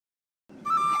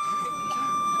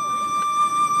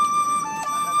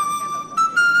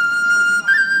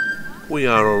We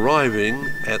are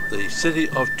arriving at the city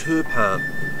of Turpan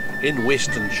in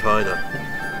western China.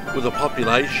 With a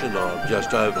population of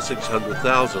just over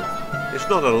 600,000, it's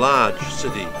not a large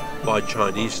city by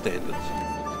Chinese standards.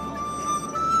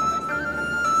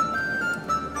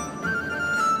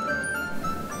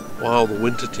 While the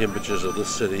winter temperatures of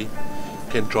this city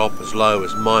can drop as low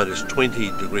as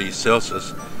 -20 degrees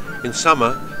Celsius, in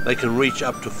summer they can reach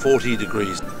up to 40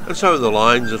 degrees, and so the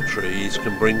lines of trees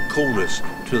can bring coolness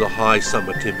to the high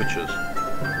summer temperatures.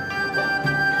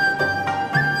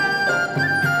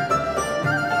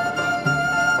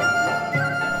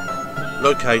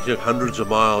 Located hundreds of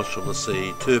miles from the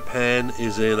sea, Turpan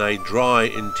is in a dry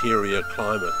interior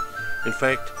climate. In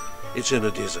fact, it's in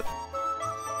a desert.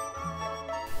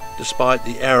 Despite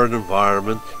the arid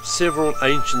environment, several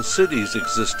ancient cities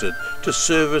existed to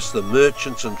service the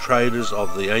merchants and traders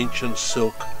of the ancient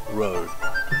Silk Road.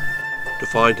 To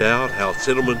find out how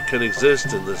settlement can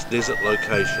exist in this desert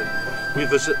location, we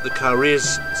visit the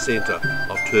Karez centre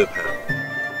of Turpan.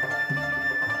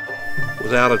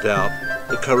 Without a doubt,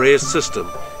 the Karez system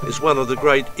is one of the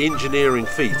great engineering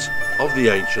feats of the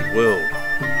ancient world.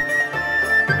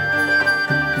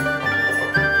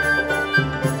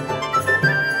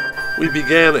 We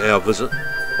began our visit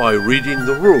by reading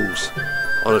the rules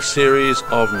on a series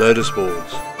of notice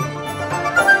boards.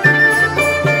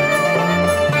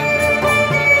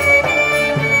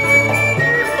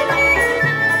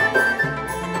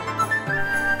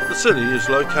 The city is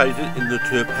located in the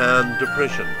Turpan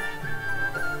Depression.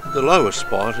 The lowest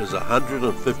spot is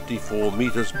 154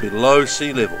 metres below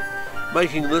sea level,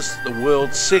 making this the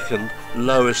world's second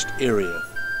lowest area.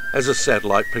 As a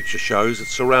satellite picture shows,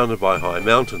 it's surrounded by high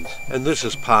mountains, and this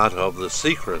is part of the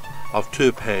secret of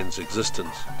Turpan's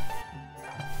existence.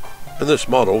 And this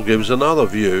model gives another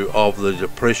view of the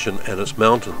depression and its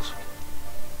mountains.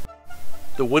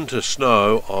 The winter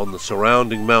snow on the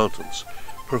surrounding mountains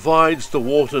provides the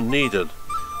water needed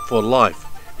for life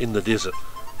in the desert.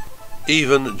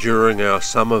 Even during our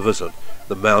summer visit,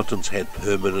 the mountains had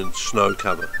permanent snow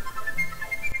cover.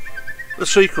 The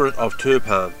secret of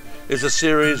Turpan is a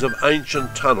series of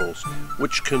ancient tunnels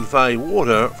which convey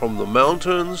water from the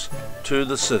mountains to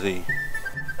the city,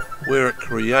 where it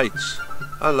creates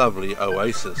a lovely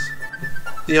oasis.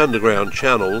 The underground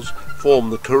channels form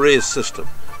the Karez system,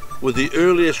 with the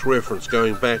earliest reference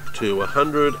going back to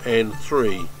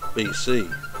 103 BC.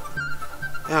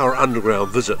 Our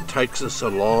underground visit takes us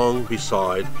along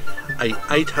beside a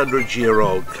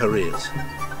 800-year-old Karez.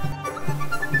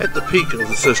 At the peak of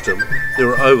the system, there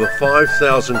are over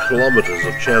 5,000 kilometres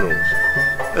of channels,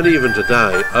 and even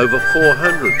today, over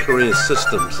 400 Karez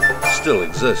systems still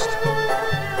exist.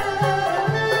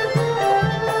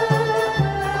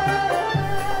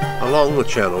 Along the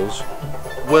channels,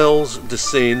 wells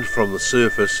descend from the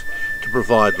surface to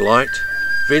provide light,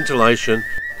 ventilation,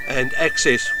 and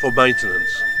access for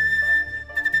maintenance.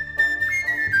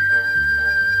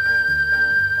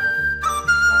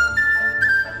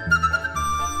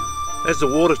 As the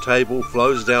water table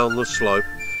flows down the slope,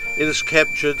 it is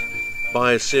captured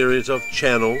by a series of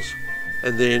channels,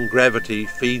 and then gravity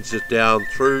feeds it down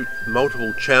through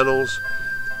multiple channels,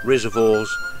 reservoirs,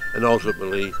 and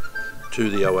ultimately to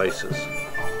the oasis.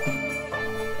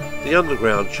 The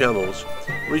underground channels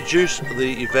reduce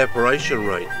the evaporation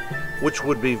rate, which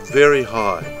would be very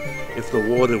high if the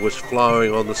water was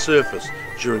flowing on the surface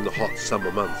during the hot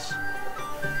summer months.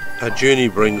 Our journey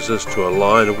brings us to a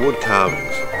line of wood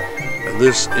carvings, and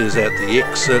this is at the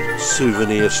exit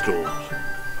souvenir stores.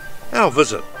 Our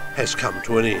visit has come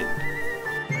to an end.